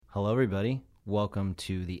Hello, everybody. Welcome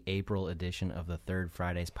to the April edition of the Third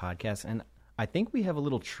Fridays podcast. And I think we have a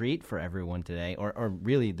little treat for everyone today, or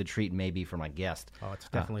really the treat may be for my guest. Oh, it's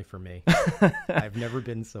definitely for me. I've never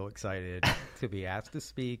been so excited to be asked to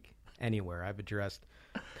speak anywhere. I've addressed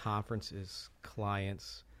conferences,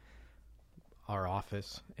 clients, our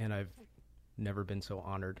office, and I've never been so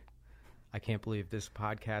honored. I can't believe this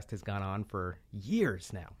podcast has gone on for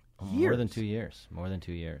years now. More than 2 years. More than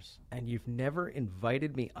 2 years. And you've never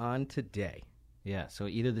invited me on today. Yeah, so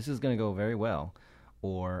either this is going to go very well,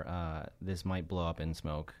 or this might blow up in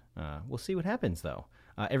smoke. We'll see what happens, though.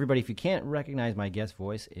 Everybody, if you can't recognize my guest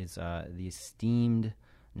voice, is the esteemed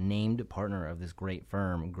named partner of this great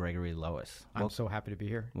firm, Gregory Lois. I'm so happy to be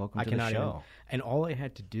here. Welcome to the show. And all I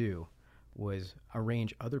had to do was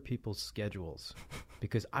arrange other people's schedules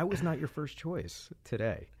because I was not your first choice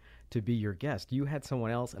today to be your guest. You had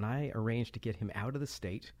someone else, and I arranged to get him out of the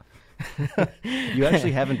state. You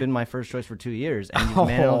actually haven't been my first choice for 2 years, and you've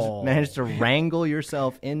managed to wrangle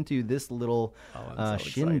yourself into this little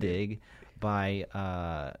shindig by,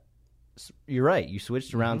 you're right, you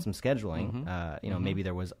switched around some scheduling. Maybe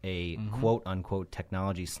there was a quote-unquote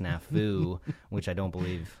technology snafu, which I don't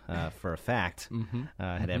believe for a fact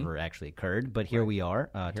had ever actually occurred. But here we are.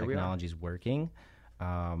 Technology's working.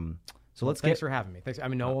 So thanks for having me. Thanks. I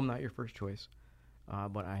mean, no, I'm not your first choice,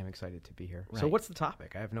 but I am excited to be here. Right. So what's the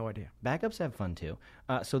topic? I have no idea. Backups have fun, too.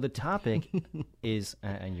 So the topic is,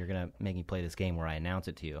 and you're going to make me play this game where I announce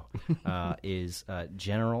it to you, is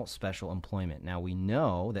general special employment. Now, we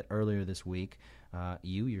know that earlier this week,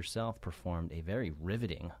 you yourself performed a very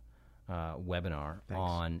riveting webinar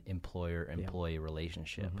on employer-employee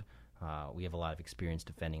relationship. We have a lot of experience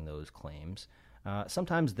defending those claims.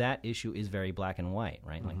 Sometimes that issue is very black and white,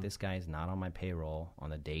 right? Like, this guy is not on my payroll on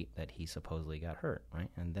the date that he supposedly got hurt, right?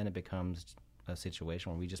 And then it becomes a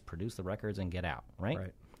situation where we just produce the records and get out, right?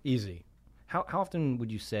 Right. Easy. How often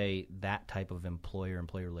would you say that type of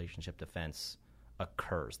employer-employee relationship defense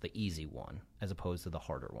occurs, the easy one, as opposed to the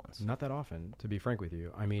harder ones? Not that often, to be frank with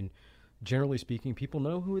you. I mean, generally speaking, people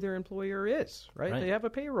know who their employer is, right? They have a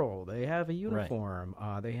payroll. They have a uniform.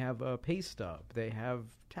 They have a pay stub. They have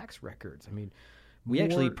tax records. I mean, we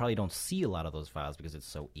actually probably don't see a lot of those files because it's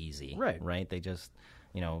so easy, right? They just,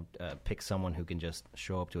 pick someone who can just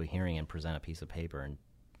show up to a hearing and present a piece of paper and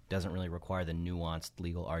doesn't really require the nuanced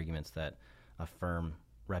legal arguments that a firm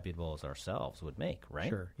reputable as ourselves would make, right?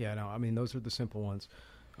 Sure. Yeah, no, I mean, those are the simple ones.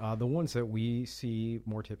 The ones that we see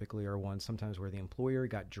more typically are ones sometimes where the employer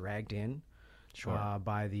got dragged in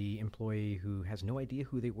by the employee who has no idea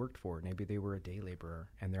who they worked for. Maybe they were a day laborer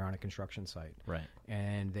and they're on a construction site. Right.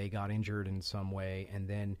 And they got injured in some way and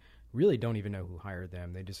then really don't even know who hired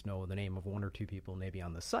them. They just know the name of one or two people maybe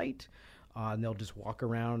on the site. And they'll just walk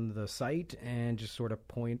around the site and just sort of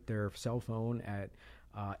point their cell phone at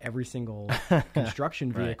every single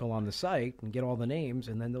construction vehicle on the site and get all the names,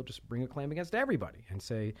 and then they'll just bring a claim against everybody and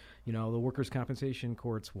say, the workers' compensation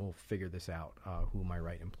courts will figure this out, who my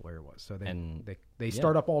right employer was. So they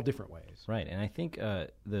start up all different ways. Right, and I think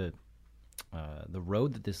the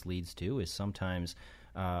road that this leads to is sometimes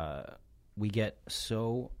we get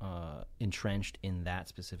so entrenched in that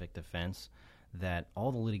specific defense that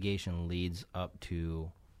all the litigation leads up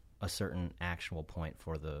to a certain actual point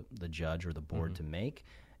for the judge or the board to make,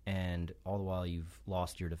 and all the while you've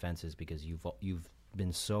lost your defenses because you've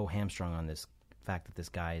been so hamstrung on this fact that this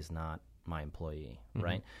guy is not my employee,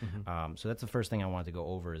 right? So that's the first thing I wanted to go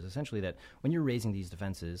over is essentially that when you're raising these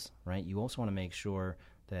defenses, right, you also want to make sure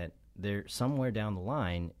that there somewhere down the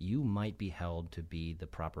line you might be held to be the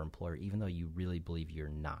proper employer, even though you really believe you're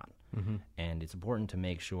not. And it's important to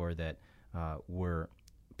make sure that we're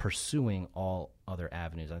pursuing all other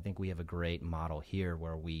avenues. I think we have a great model here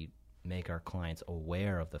where we make our clients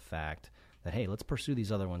aware of the fact that, hey, let's pursue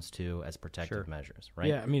these other ones too as protective measures, right?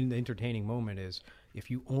 Yeah, I mean, the entertaining moment is if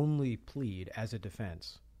you only plead as a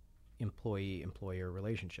defense employee-employer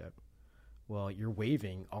relationship, well, you're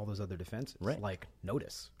waiving all those other defenses, like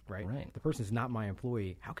notice, right? The person's not my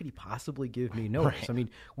employee. How could he possibly give me notice? I mean,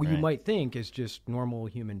 what you might think is just normal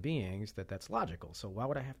human beings that's logical. So why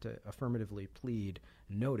would I have to affirmatively plead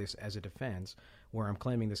notice as a defense where I'm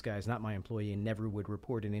claiming this guy is not my employee and never would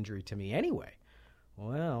report an injury to me anyway?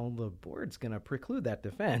 Well, the board's going to preclude that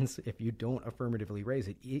defense if you don't affirmatively raise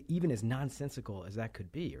it, even as nonsensical as that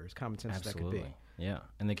could be or as common sense as that could be. Yeah,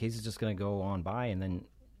 and the case is just going to go on by, and then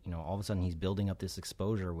all of a sudden he's building up this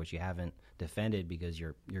exposure which you haven't defended because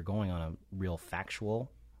you're going on a real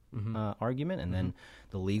factual argument, and then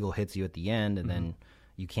the legal hits you at the end, and then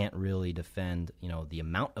you can't really defend the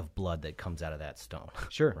amount of blood that comes out of that stone.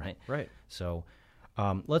 Sure, right. Right. So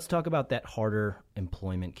Let's talk about that harder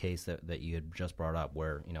employment case that you had just brought up,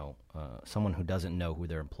 where someone who doesn't know who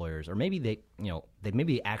their employers, or maybe they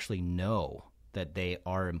maybe actually know that they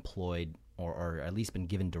are employed or at least been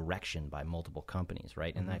given direction by multiple companies,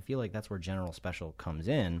 right? Mm-hmm. And I feel like that's where general special comes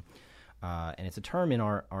in, and it's a term in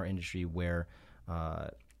our industry where,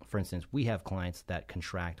 for instance, we have clients that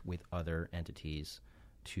contract with other entities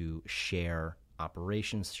to share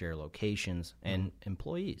operations, share locations, and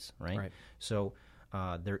employees, right? So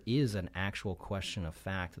there is an actual question of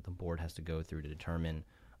fact that the board has to go through to determine,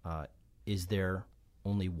 is there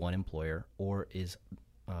only one employer, or is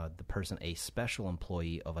the person a special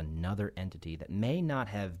employee of another entity that may not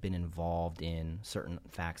have been involved in certain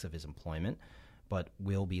facts of his employment, but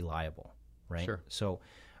will be liable, right? Sure. So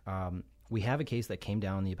we have a case that came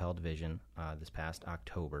down in the appellate division this past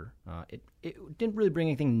October. It didn't really bring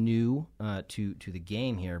anything new to the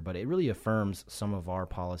game here, but it really affirms some of our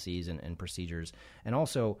policies and procedures, and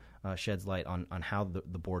also sheds light on how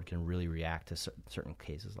the board can really react to certain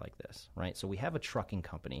cases like this, right? So we have a trucking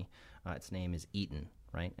company. Its name is Eaton,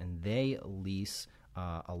 right? And they lease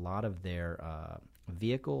a lot of their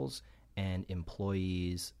vehicles and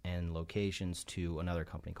employees and locations to another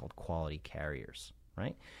company called Quality Carriers,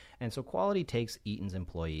 right? And so Quality takes Eaton's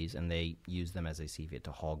employees and they use them as they see fit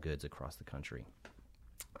to haul goods across the country.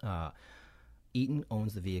 Eaton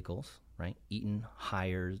owns the vehicles, right? Eaton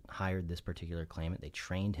hired this particular claimant. They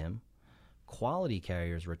trained him. Quality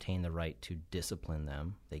Carriers retain the right to discipline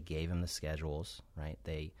them. They gave him the schedules, right?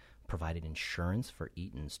 They provided insurance for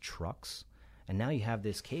Eaton's trucks. And now you have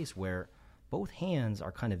this case where both hands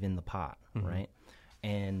are kind of in the pot, mm-hmm. right?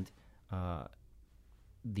 And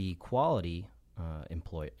the Quality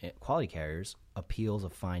Carriers appeals a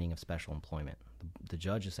finding of special employment. The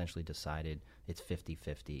judge essentially decided it's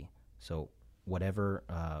 50-50. So whatever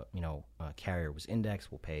carrier was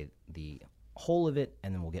indexed, we'll pay the whole of it,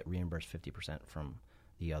 and then we'll get reimbursed 50% from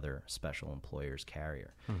the other special employer's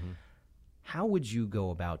carrier. Mm-hmm. How would you go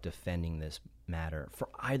about defending this matter for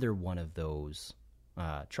either one of those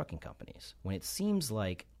trucking companies when it seems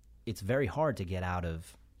like it's very hard to get out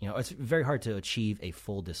of, it's very hard to achieve a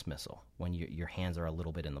full dismissal when your hands are a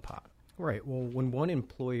little bit in the pot? Right. Well, when one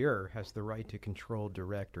employer has the right to control,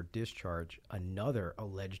 direct, or discharge another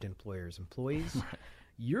alleged employer's employees,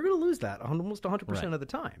 you're going to lose that almost 100% of the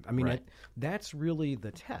time. I mean, that's really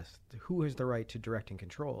the test. Who has the right to direct and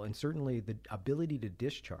control? And certainly the ability to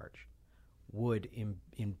discharge would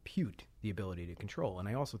impute the ability to control. And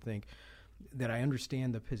I also think that I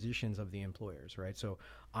understand the positions of the employers, right? So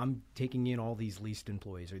I'm taking in all these leased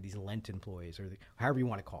employees or these lent employees or however you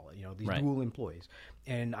want to call it, these dual employees,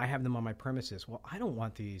 and I have them on my premises. Well, I don't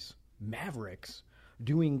want these mavericks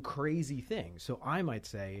doing crazy things. So I might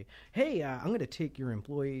say, hey, I'm going to take your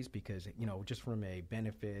employees because, just from a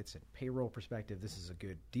benefits and payroll perspective, this is a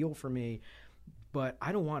good deal for me. But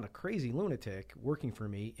I don't want a crazy lunatic working for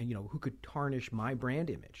me and, who could tarnish my brand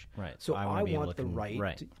image. Right. So I want the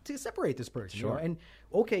right to separate this person. Sure. And,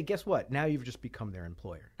 okay, guess what? Now you've just become their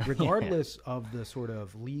employer. Regardless of the sort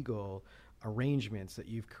of legal arrangements that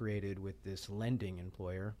you've created with this lending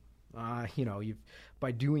employer,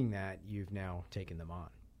 by doing that, you've now taken them on.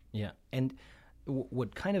 Yeah. And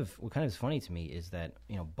what kind of is funny to me is that,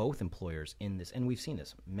 both employers in this, and we've seen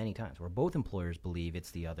this many times, where both employers believe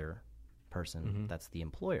it's the other person mm-hmm. that's the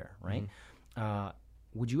employer, right?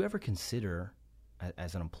 Mm-hmm. Would you ever consider,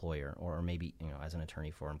 as an employer, or maybe as an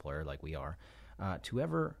attorney for an employer like we are, to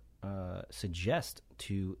ever suggest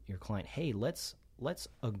to your client, hey, let's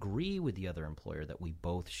agree with the other employer that we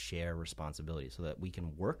both share responsibility, so that we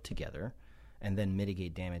can work together and then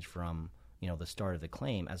mitigate damage from the start of the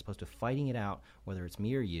claim, as opposed to fighting it out, whether it's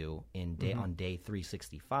me or you, mm-hmm. on day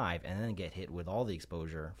 365, and then get hit with all the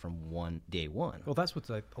exposure from day one. Well, that's what's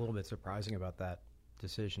a little bit surprising about that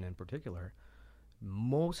decision in particular.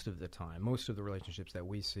 Most of the time, most of the relationships that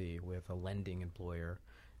we see with a lending employer,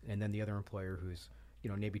 and then the other employer who's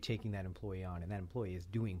maybe taking that employee on, and that employee is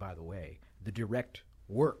doing, by the way, the direct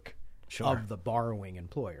work of the borrowing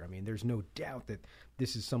employer. I mean, there's no doubt that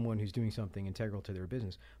this is someone who's doing something integral to their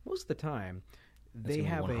business. Most of the time, they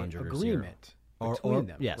have an agreement between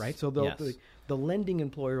them, yes, right? So the lending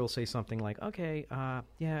employer will say something like, okay,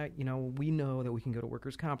 we know that we can go to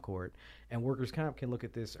workers' comp court, and workers' comp can look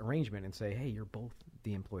at this arrangement and say, hey, you're both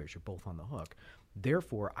the employers, you're both on the hook.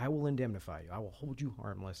 Therefore, I will indemnify you. I will hold you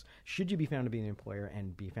harmless. Should you be found to be an employer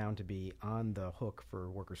and be found to be on the hook for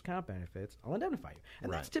workers' comp benefits, I'll indemnify you.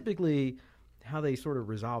 And that's typically how they sort of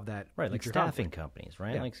resolve that. Right, like staffing companies,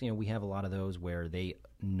 right? Yeah. Like, we have a lot of those where they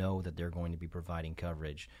know that they're going to be providing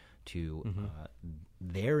coverage to mm-hmm.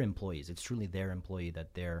 Their employees. It's truly their employee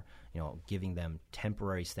that they're, giving them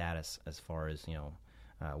temporary status as far as,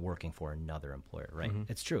 working for another employer, right?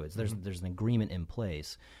 It's true. There's an agreement in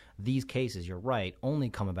place. These cases, you're right, only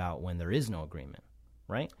come about when there is no agreement,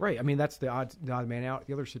 right? Right. I mean, that's the odd man out.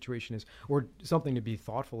 The other situation is, or something to be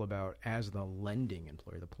thoughtful about as the lending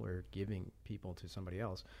employer, the employer giving people to somebody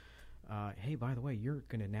else. Hey, by the way, you're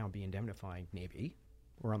going to now be indemnifying Navy.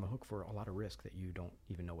 We're on the hook for a lot of risk that you don't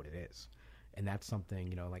even know what it is. And that's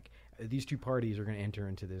something, like these two parties are going to enter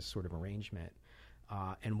into this sort of arrangement.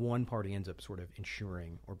 And one party ends up sort of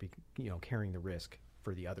insuring or carrying the risk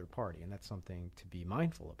for the other party, and that's something to be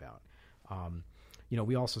mindful about.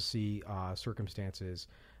 We also see circumstances,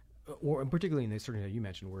 or particularly in the circumstance you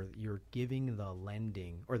mentioned, where you're giving the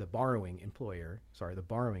lending or the borrowing employer,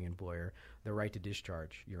 the right to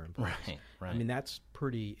discharge your employees. Right. I mean, that's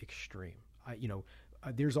pretty extreme.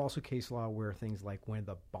 There's also case law where things like when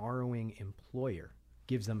the borrowing employer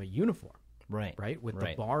gives them a uniform. Right, with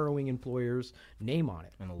the borrowing employer's name on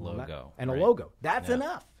it and a logo, a logo. That's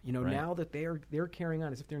enough. Now that they're carrying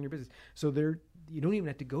on as if they're in your business. So you don't even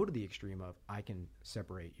have to go to the extreme of I can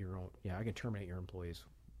separate your own. I can terminate your employees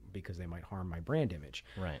because they might harm my brand image.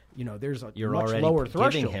 Right. There's a You're much already lower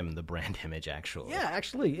threshold. giving him the brand image, actually. Yeah,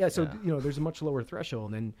 actually, yeah. So there's a much lower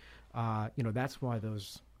threshold, and that's why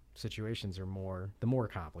those situations are the more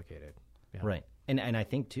complicated. Yeah. Right. And I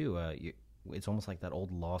think too, it's almost like that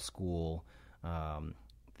old law school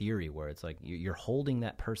theory where it's like you're holding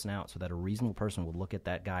that person out so that a reasonable person would look at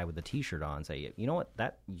that guy with the T-shirt on and say, you know what,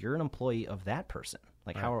 that you're an employee of that person.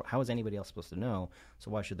 Like how is anybody else supposed to know?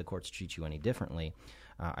 So why should the courts treat you any differently?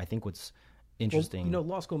 I think what's interesting.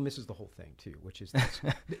 Law school misses the whole thing too, which is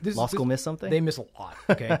law school miss something. They miss a lot.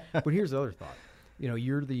 Okay, but here's the other thought.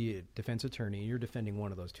 You're the defense attorney. And you're defending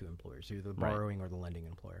one of those two employers, either the borrowing or the lending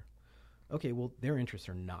employer. Okay, well, their interests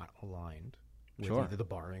are not aligned with either the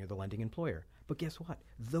borrowing or the lending employer. But guess what?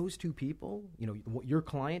 Those two people, your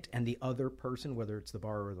client and the other person, whether it's the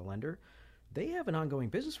borrower or the lender, they have an ongoing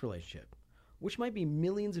business relationship, which might be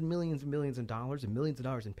millions and millions and millions of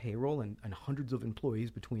dollars in payroll and hundreds of employees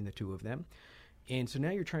between the two of them. And so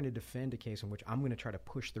now you're trying to defend a case in which I'm going to try to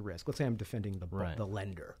push the risk. Let's say I'm defending the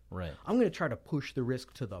lender. Right. I'm going to try to push the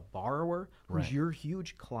risk to the borrower, who's your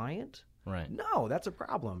huge client. Right. No, that's a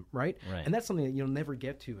problem, right? And that's something that you'll never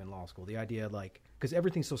get to in law school. The idea, because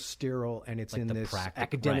everything's so sterile and it's in this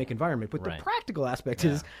academic environment. But the practical aspect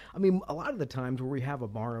is, a lot of the times where we have a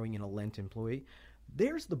borrowing and a lent employee,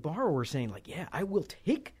 there's the borrower saying, I will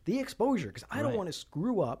take the exposure because I don't want to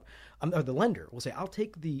screw up. Or the lender will say, I'll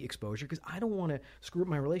take the exposure because I don't want to screw up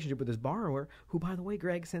my relationship with this borrower who, by the way,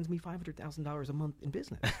 Greg, sends me $500,000 a month in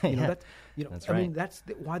business. That's right. That's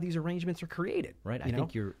why these arrangements are created. Right. I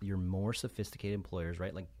think you're more sophisticated employers,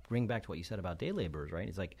 right? Like, bring back to what you said about day laborers, right?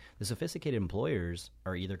 It's like the sophisticated employers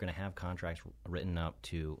are either going to have contracts written up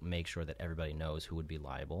to make sure that everybody knows who would be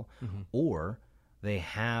liable, or they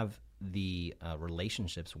have the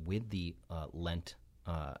relationships with the lent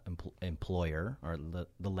employer or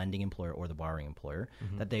the lending employer or the borrowing employer,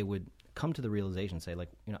 that they would come to the realization and say,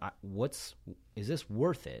 is this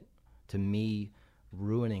worth it to me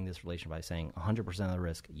ruining this relationship by saying 100% of the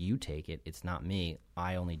risk, you take it, it's not me,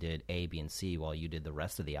 I only did A, B, and C while you did the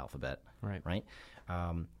rest of the alphabet, right?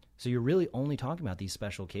 So you're really only talking about these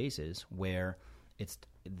special cases where it's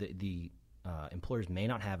the employers may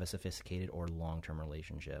not have a sophisticated or long-term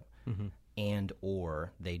relationship, and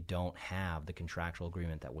or they don't have the contractual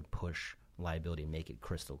agreement that would push liability and make it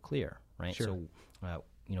crystal clear, right? Sure. So,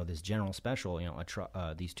 this general special,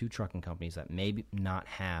 these two trucking companies that may not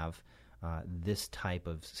have this type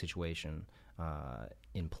of situation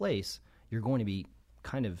in place, you're going to be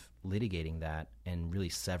kind of litigating that and really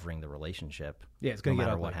severing the relationship. Yeah, it's going to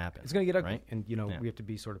get ugly. What happens. It's going to get ugly, right? And we have to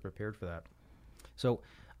be sort of prepared for that. So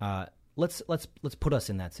let's put us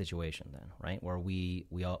in that situation then, right? Where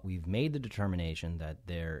we've made the determination that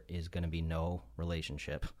there is going to be no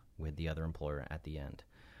relationship with the other employer at the end.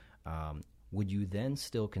 Would you then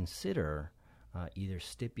still consider either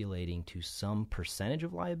stipulating to some percentage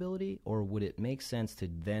of liability, or would it make sense to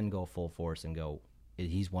then go full force and go,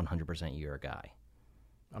 he's 100% your guy?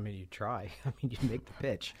 I mean, you try. I mean, you make the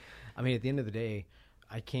pitch. I mean, at the end of the day,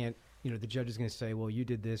 I can't, the judge is going to say, well, you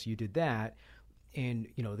did this, you did that. And,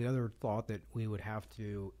 the other thought that we would have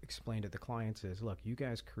to explain to the clients is, look, you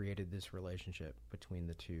guys created this relationship between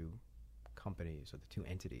the two companies or the two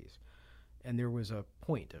entities. And there was a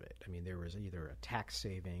point of it. I mean, there was either a tax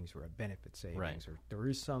savings or a benefit savings, or there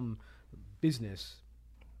is some business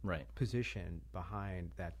position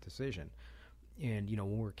behind that decision. And,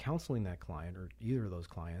 when we're counseling that client or either of those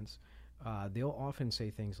clients, they'll often say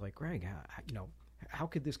things like, Greg, how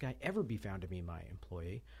could this guy ever be found to be my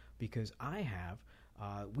employee? Because I have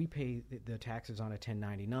we pay the taxes on a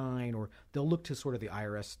 1099, or they'll look to sort of the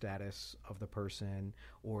IRS status of the person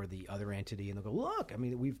or the other entity, and they'll go, look, I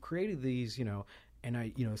mean, we've created these,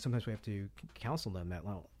 and sometimes we have to counsel them that,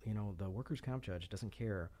 well, the workers' comp judge doesn't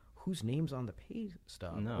care whose name's on the pay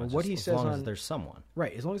stub, no, or what he says as long as there's someone.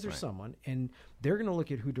 Right, as long as there's someone, and they're going to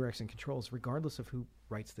look at who directs and controls regardless of who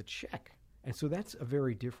writes the check. And so that's a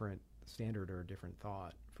very different standard or a different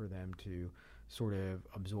thought for them to sort of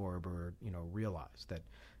absorb or, realize that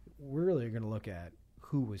we're really going to look at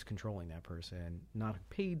who was controlling that person, not who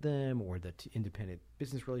paid them, or the independent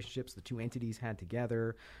business relationships the two entities had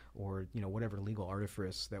together, or, whatever legal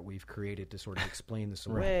artifice that we've created to sort of explain this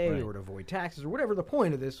away or to avoid taxes or whatever the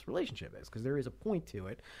point of this relationship is, because there is a point to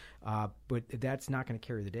it. But that's not going to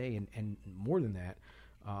carry the day. And more than that,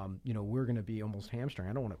 we're going to be almost hamstrung.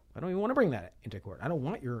 I don't even want to bring that into court. I don't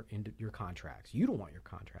want your contracts. You don't want your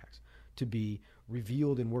contracts to be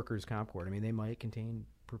revealed in workers' comp court. I mean, they might contain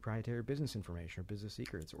proprietary business information or business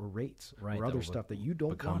secrets or rates or other stuff that you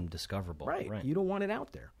don't become want discoverable. Right. You don't want it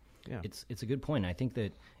out there. Yeah. It's a good point. I think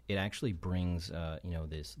that it actually brings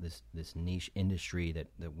this niche industry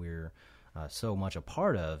that we're so much a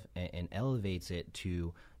part of and elevates it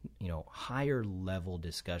to higher level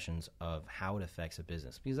discussions of how it affects a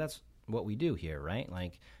business, because that's what we do here, right?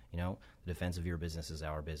 Like, the defense of your business is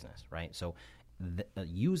our business, right? So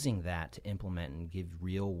using that to implement and give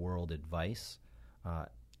real world advice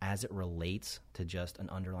as it relates to just an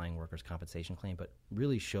underlying workers' compensation claim, but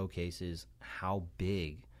really showcases how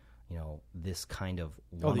big this kind of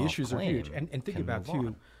the issues are huge. And think about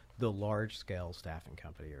too the large scale staffing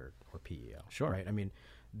company or PEO. Sure. Right. I mean,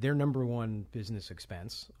 their number one business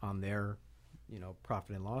expense on their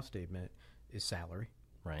profit and loss statement is salary.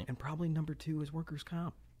 Right. And probably number two is workers'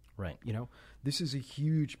 comp. Right. This is a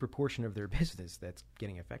huge proportion of their business that's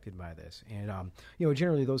getting affected by this. And,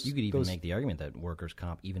 generally those... You could even make the argument that workers'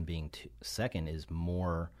 comp, even being second, is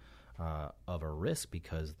more of a risk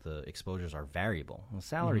because the exposures are variable. The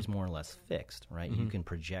salary is more or less fixed, right? You can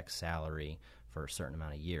project salary for a certain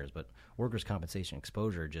amount of years, but workers' compensation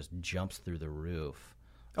exposure just jumps through the roof.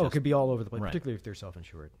 It could be all over the place, particularly if they're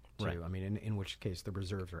self-insured, too. Right. I mean, in which case the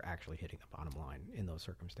reserves are actually hitting the bottom line in those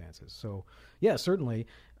circumstances. So, yeah, certainly.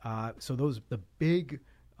 The big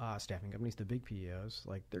staffing companies, the big PEOs,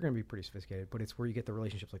 like, they're going to be pretty sophisticated, but it's where you get the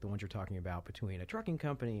relationships like the ones you're talking about between a trucking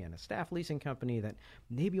company and a staff leasing company that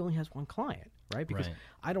maybe only has one client, right? Because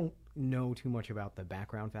I don't know too much about the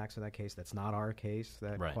background facts of that case. That's not our case,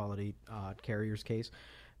 that Quality Carriers case.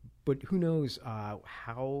 But who knows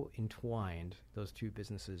how entwined those two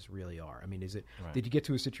businesses really are? I mean, did you get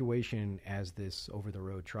to a situation as this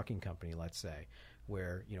over-the-road trucking company, let's say,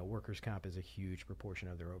 where workers' comp is a huge proportion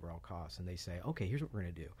of their overall costs, and they say, okay, here's what we're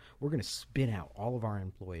going to do. We're going to spin out all of our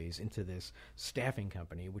employees into this staffing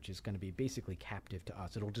company, which is going to be basically captive to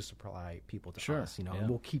us. It'll just supply people to us, and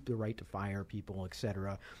we'll keep the right to fire people, et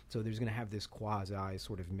cetera. So there's going to have this quasi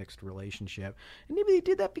sort of mixed relationship. And maybe they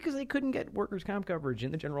did that because they couldn't get workers' comp coverage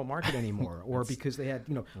in the general market anymore, or because they had,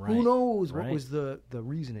 who knows what was the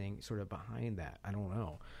reasoning sort of behind that. I don't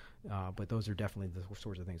know. But those are definitely the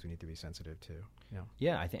sorts of things we need to be sensitive to.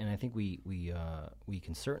 Yeah, I think we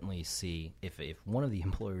can certainly see if one of the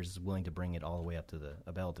employers is willing to bring it all the way up to the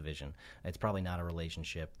appellate division, it's probably not a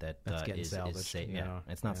relationship that's getting salvaged.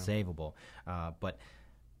 It's not savable. But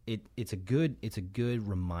it's a good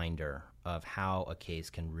reminder of how a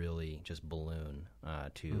case can really just balloon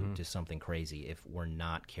to something crazy if we're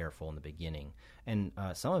not careful in the beginning. And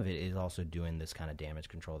some of it is also doing this kind of damage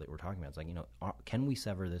control that we're talking about. It's like, can we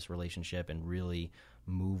sever this relationship and really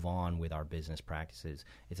move on with our business practices?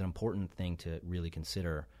 It's an important thing to really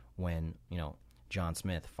consider when, John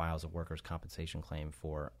Smith files a workers' compensation claim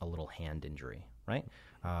for a little hand injury, right?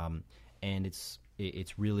 And it's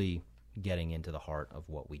really getting into the heart of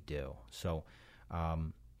what we do. So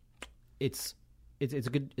it's a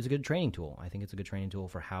good training tool. I think it's a good training tool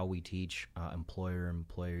for how we teach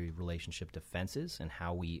employer-employee relationship defenses and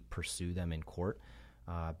how we pursue them in court,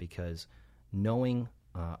 because knowing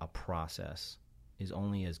a process is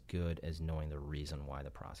only as good as knowing the reason why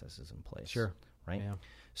the process is in place. Sure. Right? Yeah.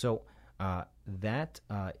 So that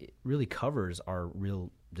it really covers our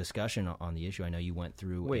real discussion on the issue. I know you went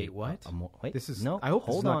through. Wait, what? Wait, this is. No, I hope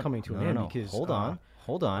this is not coming to an end because hold on.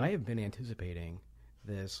 I have been anticipating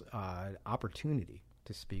this opportunity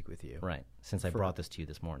to speak with you. Right. Since I brought this to you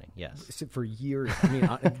this morning. Yes. For years. I mean,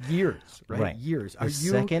 years. Right. Years. Are you?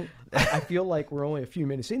 Second. I feel like we're only a few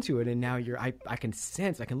minutes into it, and now you're. I can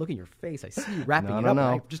sense. I can look in your face. I see you wrapping it up. No.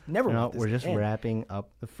 I just never. No, we're just wrapping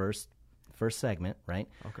up the first first segment, right?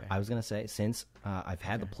 Okay. I was going to say, since I've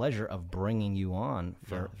had the pleasure of bringing you on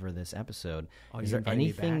for this episode, is there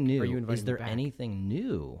anything new? Is there anything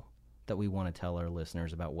new that we want to tell our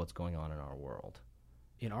listeners about what's going on in our world?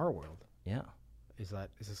 In our world? Yeah. Is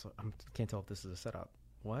this? I can't tell if this is a setup.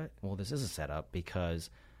 What? Well, this is a setup because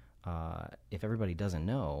if everybody doesn't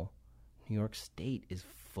know, New York State is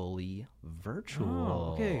fully virtual.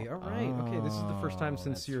 Oh, okay, all right. Okay, this is the first time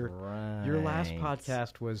since your last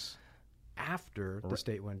podcast was after the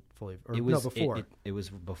state went fully, before. It was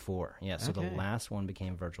before, yeah. So the last one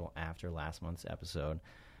became virtual after last month's episode.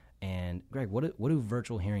 And Greg, what do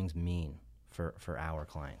virtual hearings mean for our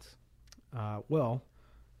clients? Well,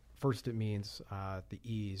 first it means the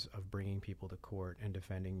ease of bringing people to court and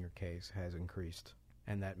defending your case has increased.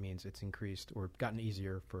 And that means it's increased or gotten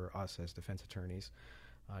easier for us as defense attorneys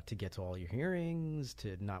to get to all your hearings,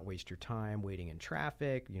 to not waste your time waiting in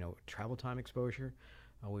traffic, travel time exposure.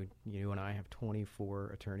 You and I have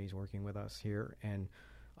 24 attorneys working with us here, and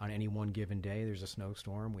on any one given day, there's a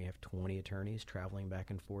snowstorm. We have 20 attorneys traveling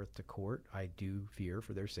back and forth to court. I do fear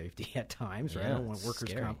for their safety at times, right? I don't want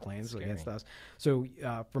workers' comp claims against us. So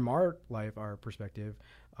from our perspective,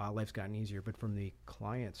 life's gotten easier. But from the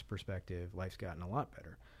client's perspective, life's gotten a lot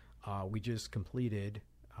better. We just completed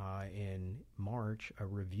in March a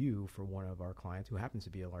review for one of our clients who happens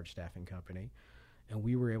to be a large staffing company. And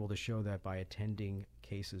we were able to show that by attending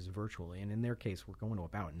cases virtually, and in their case, we're going to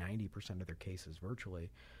about 90% of their cases virtually,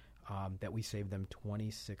 that we saved them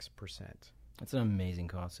 26%. That's an amazing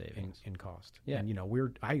cost savings. In cost. Yeah.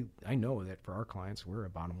 And, I know that for our clients, we're a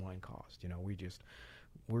bottom line cost.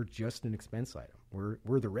 We're just an expense item.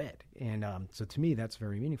 We're the red. And so to me, that's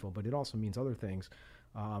very meaningful, but it also means other things.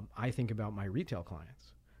 I think about my retail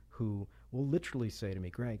clients who will literally say to me,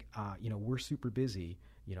 Greg, we're super busy.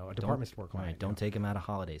 A department store client. Right, don't take them out of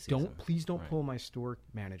holiday season. Please don't pull my store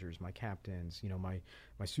managers, my captains,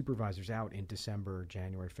 my supervisors out in December,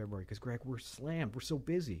 January, February, because Greg, we're slammed. We're so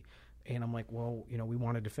busy. And I'm like, well, we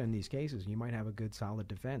want to defend these cases. You might have a good, solid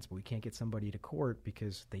defense, but we can't get somebody to court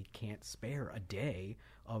because they can't spare a day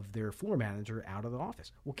of their floor manager out of the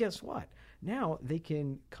office. Well, guess what? Now they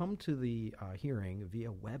can come to the hearing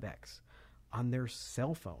via WebEx on their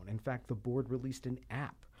cell phone. In fact, the board released an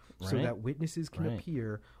app so that witnesses can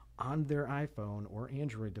appear on their iPhone or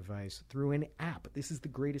Android device through an app. This is the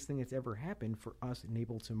greatest thing that's ever happened for us and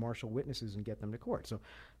able to marshal witnesses and get them to court. So,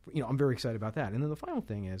 I'm very excited about that. And then the final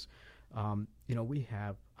thing is, we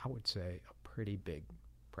have, I would say, a pretty big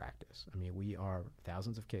practice. I mean, we are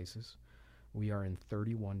thousands of cases. We are in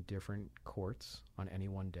 31 different courts on any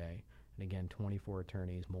one day. And again, 24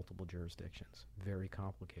 attorneys, multiple jurisdictions. Very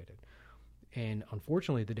complicated. And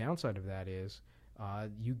unfortunately, the downside of that is,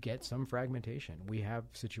 you get some fragmentation. We have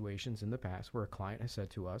situations in the past where a client has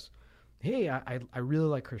said to us, hey, I really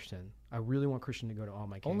like Christian. I really want Christian to go to all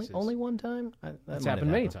my cases. Only one time? It's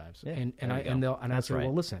happened many times. Yeah, and I say,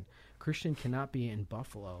 well, listen, Christian cannot be in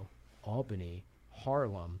Buffalo, Albany,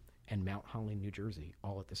 Harlem, and Mount Holly, New Jersey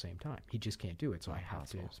all at the same time. He just can't do it, so I have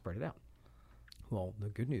to spread it out. Well, the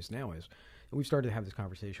good news now is, and we've started to have this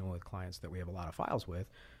conversation with clients that we have a lot of files with,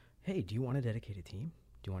 hey, do you want a dedicated team?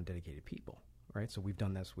 Do you want dedicated people? Right, so we've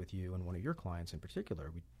done this with you and one of your clients in particular.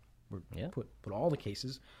 We put all the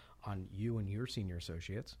cases on you and your senior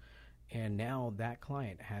associates, and now that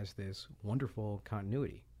client has this wonderful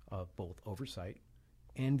continuity of both oversight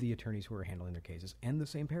and the attorneys who are handling their cases and the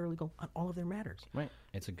same paralegal on all of their matters. Right,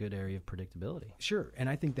 it's a good area of predictability. Sure, and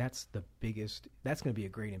I think that's the biggest. That's going to be a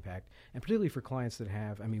great impact, and particularly for clients that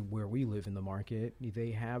have, where we live in the market,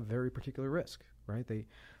 they have very particular risk. Right,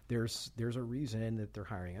 there's a reason that they're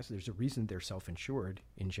hiring us. There's a reason they're self-insured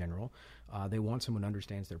in general. They want someone who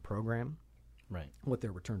understands their program, right? What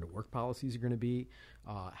their return to work policies are going to be,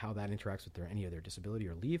 how that interacts with any of their disability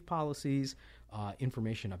or leave policies,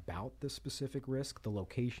 information about the specific risk, the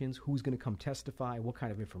locations, who's going to come testify, what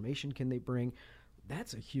kind of information can they bring.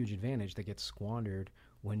 That's a huge advantage that gets squandered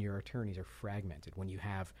when your attorneys are fragmented, when you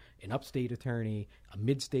have an upstate attorney, a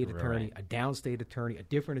mid-state attorney, a downstate attorney, a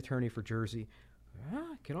different attorney for Jersey.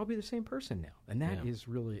 It can all be the same person now. And that is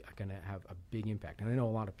really going to have a big impact. And I know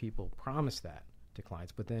a lot of people promise that to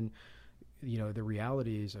clients, but then, the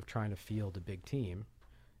realities of trying to field a big team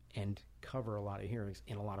and cover a lot of hearings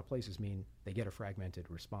in a lot of places mean they get a fragmented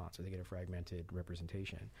response or they get a fragmented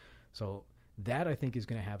representation. So that, I think, is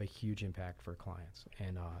going to have a huge impact for clients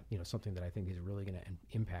and, something that I think is really going to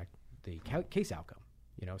impact the case outcome.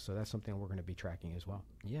 So that's something we're going to be tracking as well.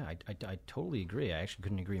 Yeah, I totally agree. I actually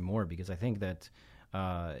couldn't agree more because I think that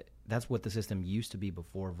that's what the system used to be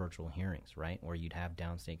before virtual hearings, right? Where you'd have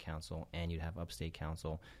downstate counsel and you'd have upstate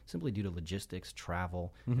counsel simply due to logistics,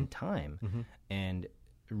 travel, and time. And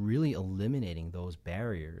really eliminating those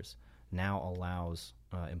barriers now allows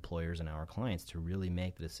employers and our clients to really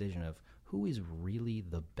make the decision of who is really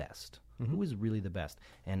the best, who is really the best,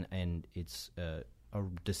 and it's a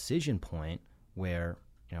decision point where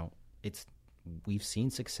we've seen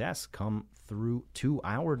success come through to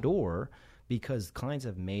our door because clients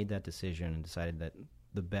have made that decision and decided that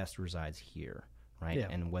the best resides here. Right? Yeah.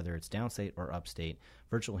 And whether it's downstate or upstate,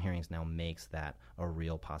 virtual hearings now makes that a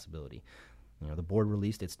real possibility. The board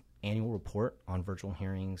released its annual report on virtual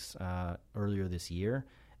hearings earlier this year,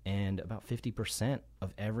 and about 50%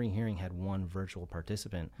 of every hearing had one virtual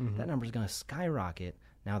participant. That number is going to skyrocket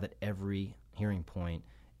now that every hearing point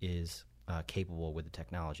is capable with the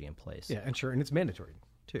technology in place. Yeah, and it's mandatory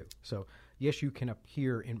too. So yes, you can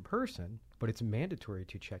appear in person, but it's mandatory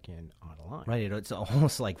to check in online. Right. It's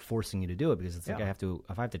almost like forcing you to do it because it's like if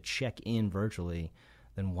I have to check in virtually,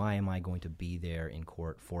 then why am I going to be there in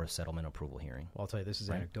court for a settlement approval hearing? Well, I'll tell you, this is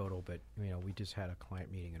anecdotal, but we just had a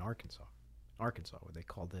client meeting in Arkansas, where they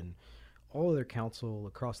called in all of their counsel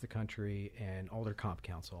across the country and all their comp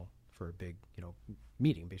counsel for a big,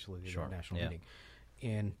 meeting, basically the national meeting.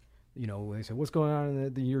 And they said, "What's going on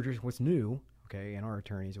in the New Jersey? What's new?" Okay, and our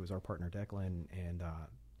attorneys, it was our partner Declan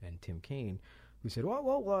and Tim Kane, who said,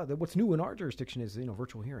 well, what's new in our jurisdiction is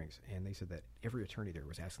virtual hearings. And they said that every attorney there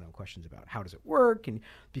was asking them questions about how does it work, and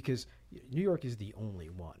because New York is the only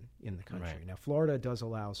one in the country. Right. Now, Florida does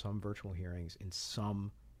allow some virtual hearings in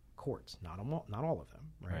some courts, not all of them.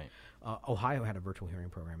 Right. Ohio had a virtual hearing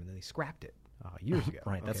program, and then they scrapped it years ago.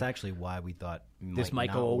 Right. Okay. That's actually why we thought this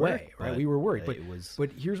might go away. Right. We were worried, but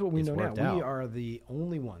here's what we know now: we are the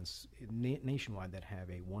only ones nationwide that have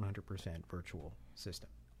a 100% virtual system.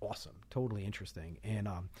 Awesome, totally interesting, and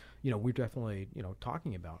we're definitely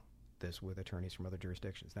talking about this with attorneys from other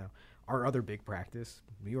jurisdictions. Now, our other big practice,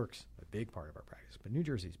 New York's a big part of our practice, but New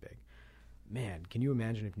Jersey's big. Man, can you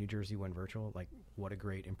imagine if New Jersey went virtual? Like, what a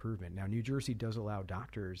great improvement. Now, New Jersey does allow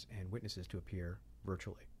doctors and witnesses to appear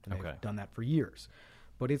virtually. And they've done that for years.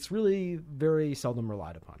 But it's really very seldom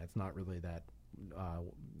relied upon. It's not really that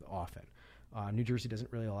often. New Jersey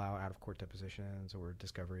doesn't really allow out-of-court depositions or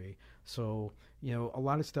discovery. So, a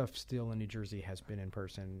lot of stuff still in New Jersey has been in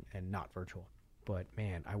person and not virtual. But,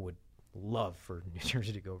 man, I would love for New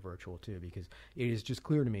Jersey to go virtual, too, because it is just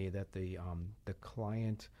clear to me that the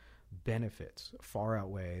client benefits far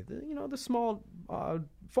outweigh the small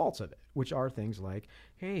faults of it, which are things like,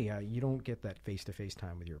 hey, you don't get that face-to-face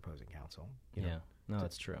time with your opposing counsel.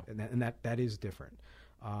 That's true, and that is different.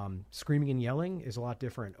 Screaming and yelling is a lot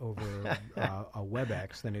different over a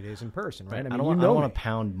WebEx than it is in person, right? I don't want to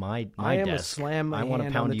pound my I am desk. A slam my I want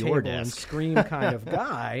hand to pound on the your table desk and scream kind of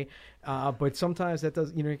guy, but sometimes that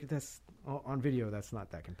does. That's on video. That's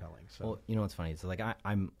not that compelling. So. Well, what's funny? It's like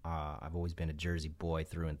I've always been a Jersey boy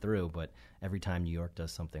through and through, but every time New York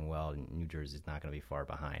does something well, New Jersey's not going to be far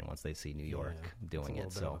behind once they see New York doing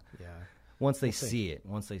it. So. Once they see it,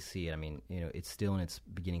 I mean, it's still in its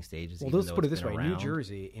beginning stages. Well, let's put it this way: New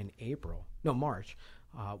Jersey in March,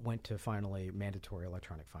 went to finally mandatory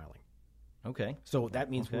electronic filing. Okay. So that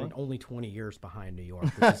means we're only 20 years behind New York,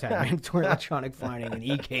 which has had mandatory electronic filing and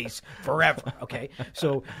e-case forever. Okay.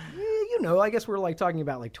 So, I guess we're talking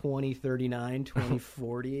about 2039,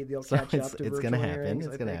 2040. They'll catch up to it's going to happen.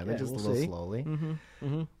 It's going to happen just a little slowly. Mm-hmm.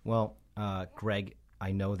 Mm-hmm. Well, Greg,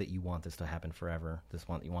 I know that you want this to happen forever.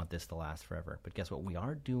 You want this to last forever. But guess what? We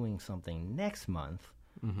are doing something next month.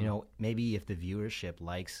 Mm-hmm. Maybe if the viewership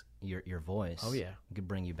likes your voice, we could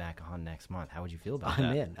bring you back on next month. How would you feel about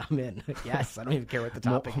that? I'm in. Yes, I don't even care what the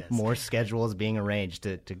topic is. More schedules being arranged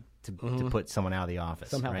to put someone out of the office.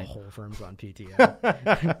 Somehow the whole firm's on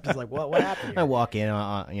PTO. Just what happened here? I walk in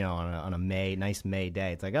on a nice May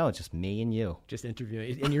day. It's it's just me and you. Just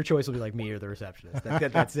interviewing, and your choice will be me or the receptionist.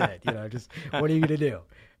 That's it. Just what are you going to do?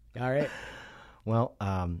 All right. Well,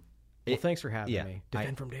 thanks for having me.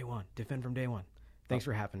 Defend from day one. Thanks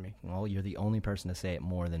for having me. Well, you're the only person to say it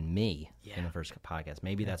more than me in the first podcast.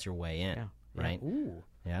 Maybe that's your way in, right? Ooh.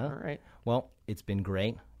 Yeah. All right. Well, it's been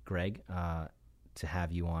great, Greg, to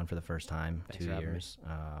have you on for the first time. Thanks 2 years.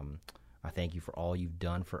 I thank you for all you've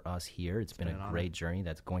done for us here. It's been a great journey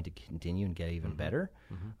that's going to continue and get even better.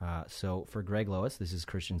 Mm-hmm. So for Greg Lois, this is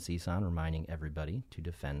Christian Cisan reminding everybody to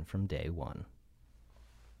defend from day one.